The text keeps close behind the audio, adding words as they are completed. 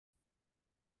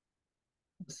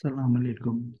Assalamu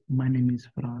alaikum. My name is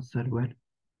Faraz Sarwar.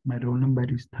 My roll number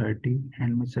is 30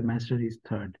 and my semester is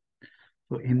third.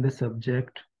 So in the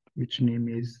subject, which name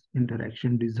is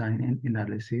Interaction Design and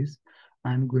Analysis,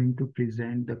 I'm going to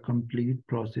present the complete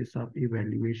process of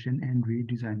evaluation and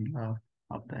redesigning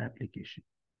of the application.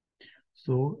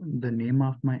 So the name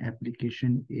of my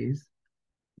application is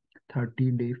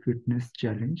 30-Day Fitness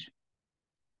Challenge.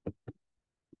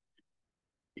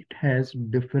 It has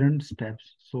different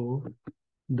steps. So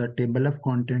the table of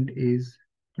content is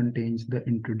contains the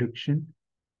introduction,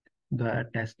 the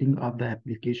testing of the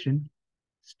application,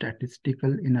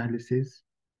 statistical analysis,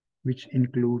 which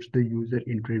includes the user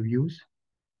interviews,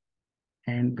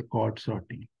 and the code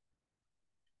sorting.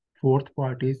 Fourth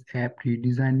part is app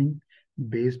redesigning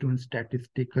based on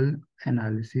statistical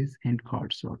analysis and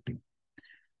code sorting.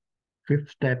 Fifth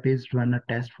step is run a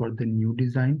test for the new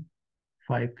design.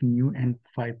 5 new and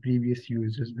 5 previous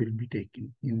users will be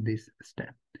taken in this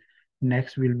step.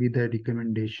 Next will be the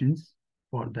recommendations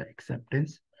for the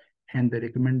acceptance and the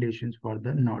recommendations for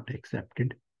the not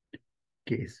accepted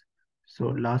case. So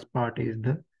last part is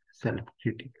the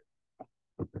self-critic.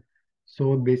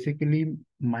 So basically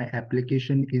my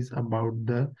application is about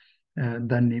the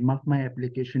name of my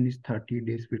application is 30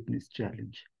 days fitness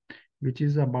challenge, which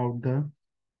is about the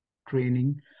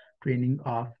training training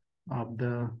of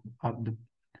the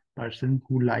person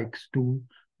who likes to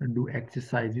do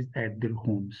exercises at their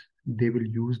homes. They will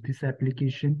use this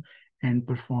application and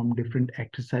perform different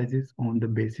exercises on the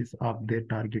basis of their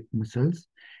target muscles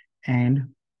and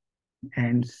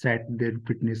set their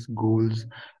fitness goals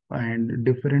and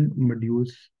different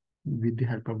modules. With the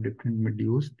help of different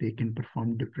modules, they can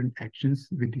perform different actions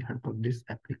with the help of this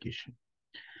application.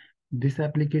 This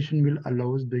application will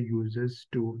allows the users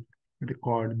to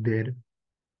record their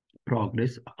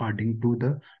progress according to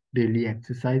the daily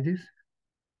exercises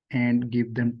and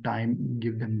give them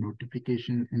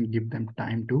notifications and give them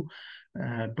time to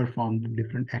perform the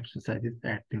different exercises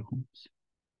at their homes.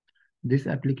 This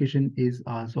application is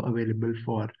also available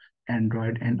for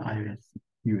Android and iOS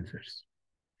users.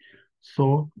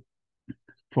 So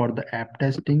for the app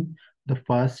testing, the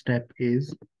first step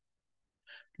is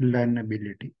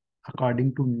learnability.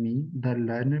 According to me, the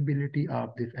learnability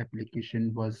of this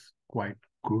application was quite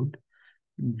good,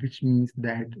 which means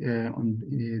that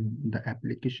the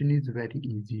application is very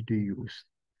easy to use.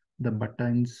 The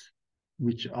buttons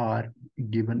which are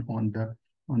given on the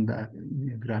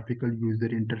graphical user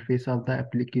interface of the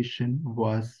application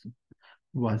was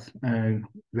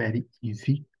very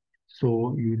easy,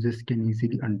 so users can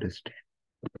easily understand.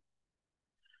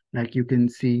 Like you can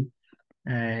see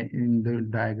in the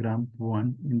diagram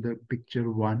one, in the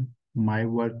picture one, my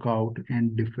workout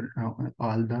and different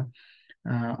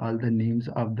all the names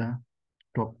of the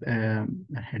top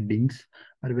headings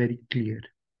are very clear.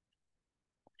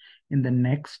 In the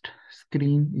next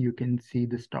screen, you can see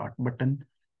the start button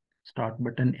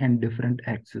and different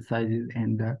exercises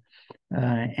and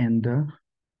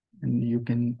you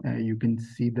can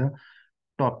see the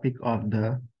topic of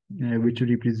the which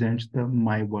represents the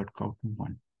my workout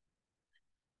one.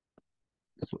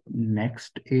 So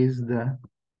next is the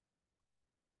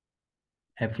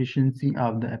efficiency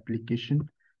of the application.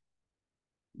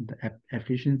 The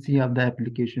efficiency of the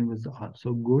application was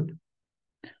also good.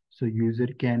 So user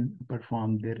can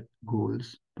perform their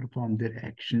goals, perform their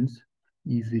actions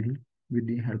easily with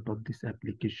the help of this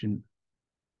application.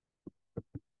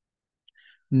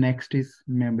 Next is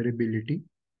memorability.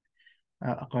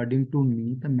 According to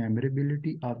me, the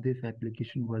memorability of this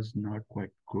application was not quite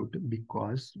good,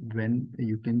 because when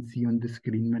you can see on the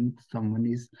screen, when someone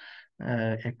is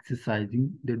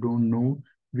exercising, they don't know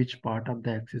which part of the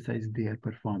exercise they are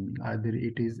performing. Either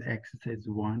it is exercise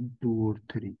 1, 2, or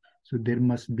 3. So there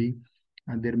must be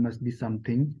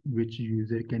something which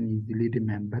user can easily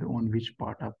remember on which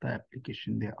part of the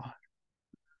application they are.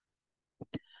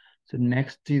 So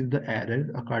next is the error.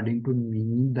 According to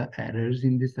me, the errors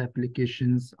in these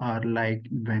applications are like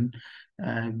when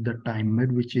the timer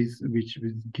which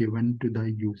was given to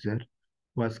the user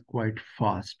was quite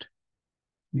fast.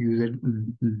 User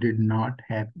did not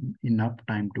have enough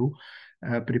time to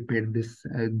prepare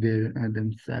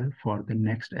themselves for the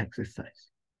next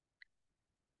exercise.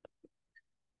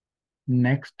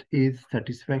 Next is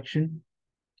satisfaction.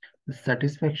 The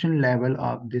satisfaction level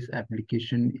of this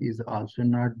application is also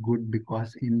not good,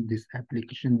 because in this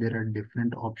application there are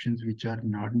different options which are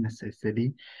not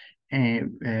necessary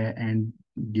and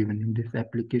given in this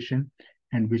application,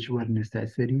 and which were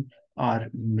necessary are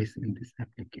missed in this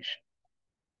application.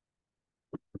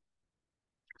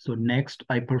 So next,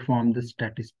 I perform the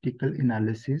statistical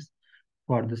analysis.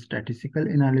 For the statistical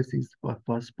analysis, for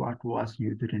first part was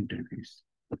user interviews.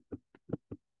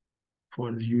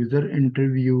 For the user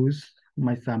interviews,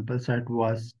 my sample set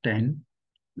was 10.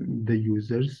 The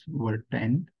users were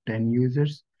 10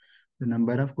 users. The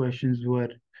number of questions were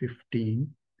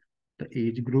 15. The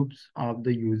age groups of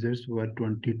the users were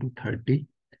 20 to 30.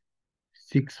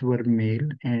 6 were male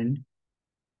and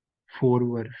 4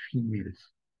 were females.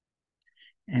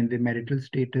 And the marital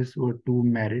status were 2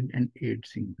 married and 8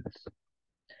 singles.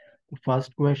 The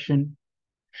first question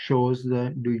shows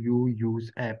the do you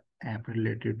use app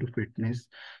related to fitness.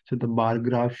 So the bar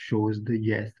graph shows the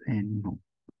yes and no.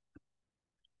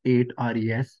 8 are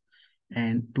yes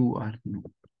and 2 are no.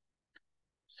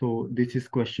 So this is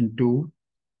question 2.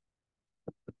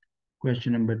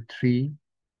 Question number 3,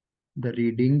 the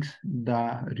readings,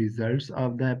 the results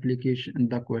of the application,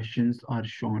 the questions are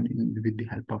shown with the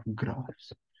help of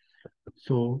graphs.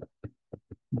 So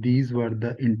these were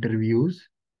the interviews.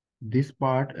 This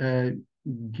part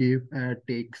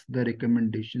takes the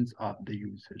recommendations of the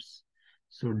users.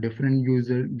 So different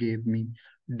user gave me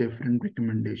different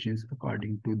recommendations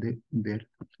according to their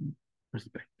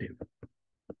perspective.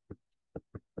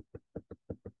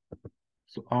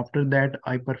 So after that,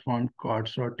 I performed card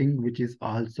sorting, which is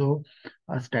also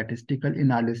a statistical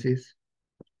analysis.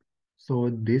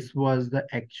 So this was the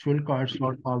actual card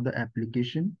sort of the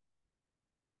application.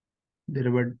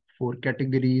 There were 4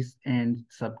 categories and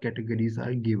subcategories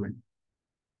are given.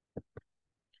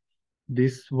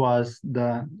 This was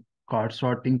the card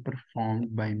sorting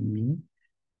performed by me,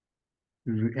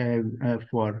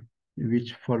 for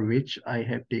which I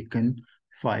have taken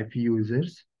 5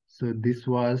 users. So this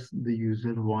was the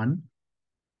user 1.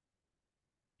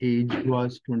 Age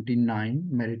was 29,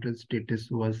 marital status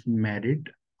was married,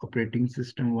 operating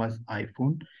system was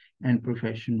iPhone, and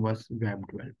profession was web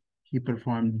developer. He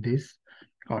performed this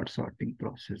card sorting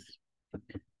process.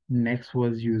 Next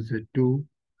was user 2.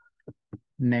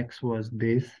 Next was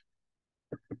this.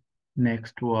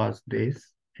 Next was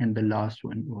this. And the last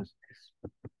one was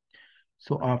this.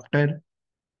 So after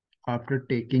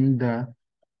taking the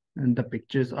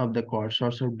pictures of the card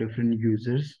sorts of different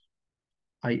users,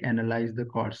 I analyze the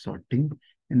card sorting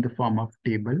in the form of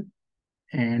table,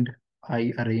 and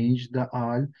I arrange the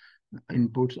all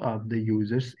inputs of the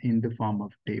users in the form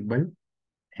of table,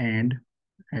 and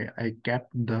I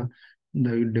kept the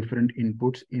different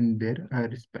inputs in their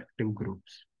respective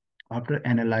groups. After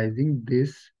analyzing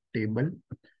this table,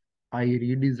 I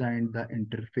redesigned the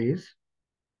interface,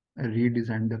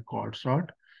 redesigned the card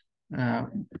sort, uh,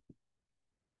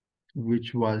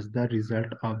 which was the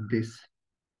result of this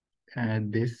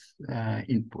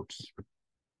inputs.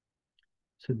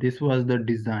 So this was the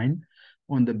design.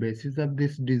 On the basis of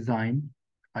this design,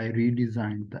 I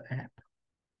redesigned the app.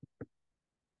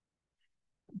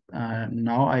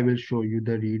 Now I will show you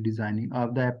the redesigning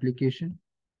of the application.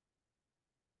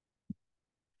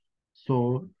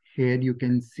 So here you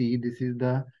can see this is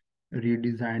the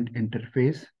redesigned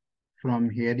interface. From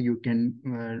here you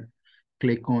can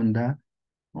click on the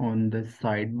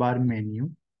sidebar menu.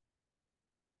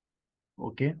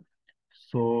 Okay,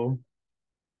 so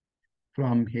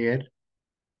from here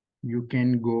you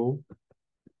can go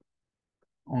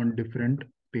on different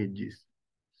pages.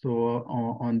 So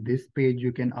on this page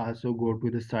you can also go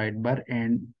to the sidebar,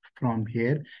 and from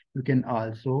here you can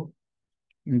also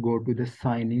go to the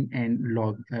sign in and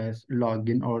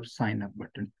login or sign up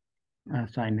button,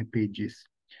 sign up pages.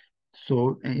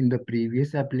 So in the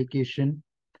previous application,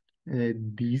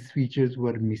 these features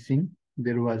were missing.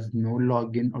 There was no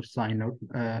login or sign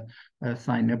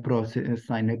up process,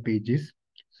 sign up pages.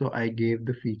 So I gave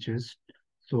the features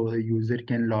so the user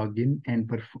can log in and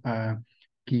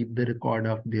keep the record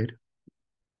of their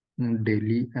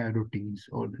daily routines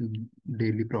or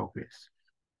daily progress.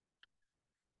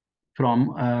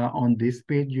 From on this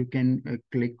page, you can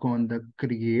click on the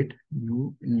create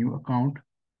new account.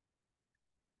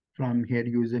 From here,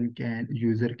 user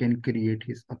can create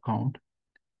his account.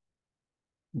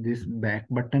 This back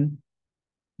button,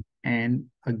 and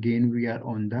again we are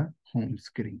on the home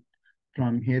screen.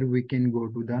 From here, we can go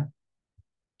to the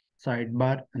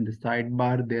sidebar. And the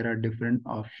sidebar, there are different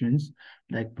options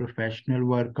like professional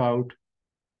workout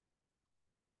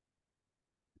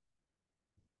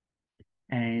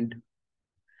and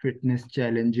fitness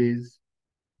challenges,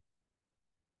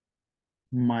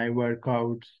 my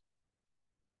workouts,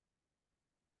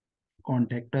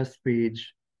 contact us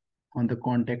page. On the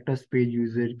contact us page,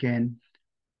 user can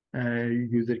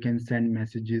send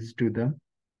messages to the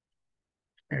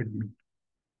admin.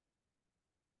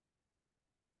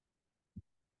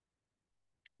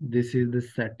 This is the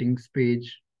settings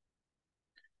page.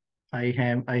 I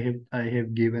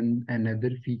have given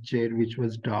another feature which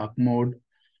was dark mode.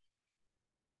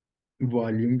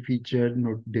 volume feature,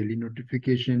 daily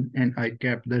notification, and I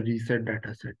kept the reset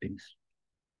data settings.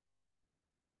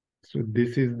 So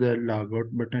this is the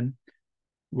logout button.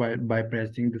 While by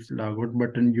pressing this logout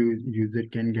button, user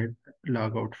can get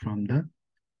logout from the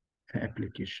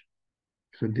application.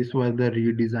 So this was the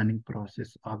redesigning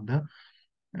process of the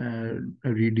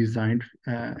redesigned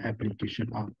application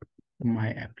of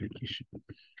my application.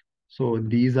 So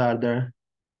these are the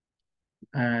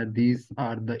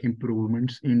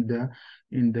improvements in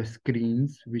the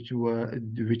screens which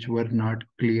were not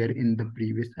clear in the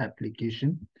previous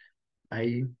application.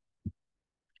 I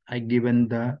I given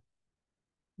the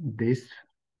this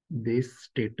this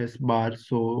status bar,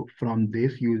 so from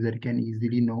this user can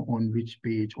easily know on which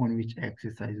page, on which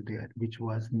exercise they are, which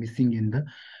was missing in the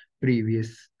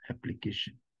previous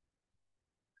application.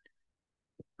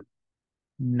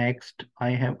 Next,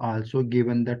 I have also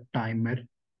given the timer,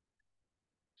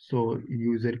 so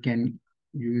user can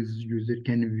view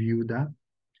the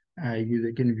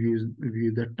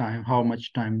view the time, how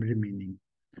much time remaining.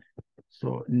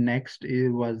 So next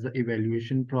was the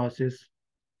evaluation process.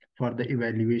 For the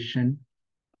evaluation,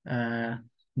 uh,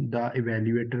 the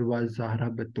evaluator was Zahra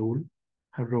Batul.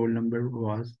 Her roll number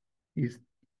is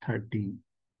 13.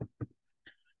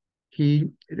 He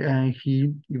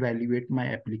evaluate my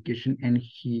application, and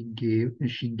she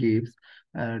gives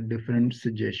different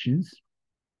suggestions.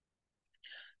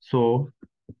 So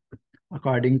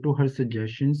according to her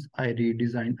suggestions, I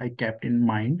kept in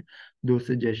mind those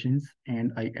suggestions,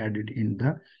 and I added in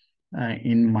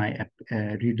my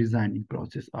redesigning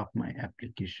process of my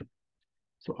application.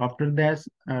 So after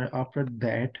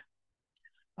that,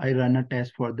 I run a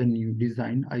test for the new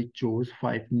design. I chose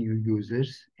 5 new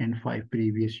users and 5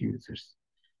 previous users.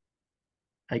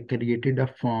 I created a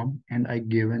form, and I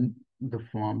given the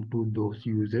form to those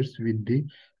users with the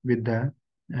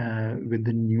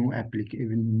new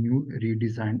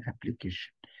redesigned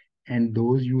application. And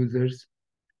those users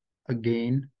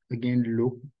again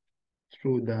look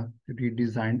through the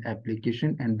redesigned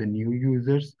application, and the new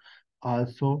users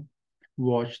also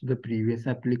watch the previous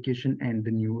application and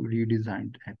the new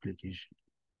redesigned application.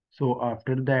 So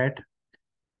after that,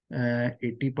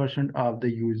 80% of the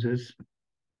users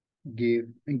gave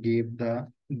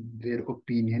their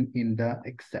opinion in the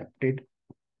accepted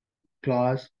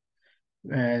class.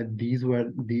 These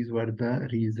were the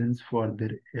reasons for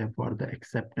the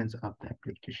acceptance of the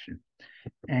application.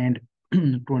 And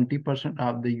 20%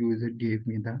 of the user gave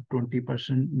me the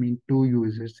 20% mean 2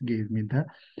 users gave me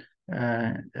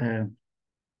uh, uh,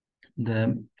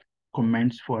 the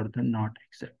comments for the not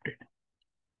accepted.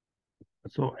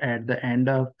 So at the end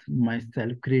of my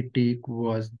self-critique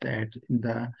was that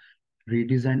the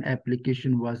redesigned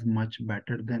application was much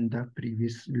better than the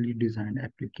previously designed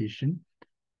application.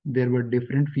 There were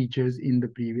different features in the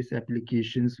previous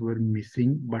applications were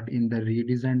missing, but in the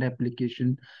redesigned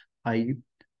application, I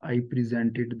I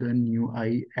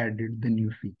added the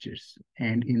new features.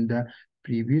 And in the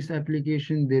previous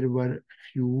application, there were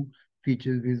few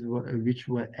features which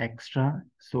were extra.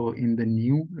 So in the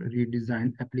new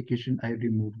redesigned application, I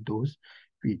removed those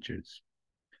features.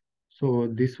 So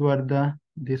this was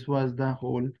the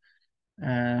whole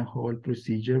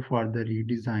procedure for the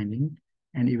redesigning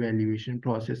and evaluation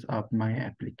process of my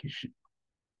application.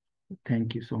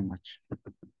 Thank you so much.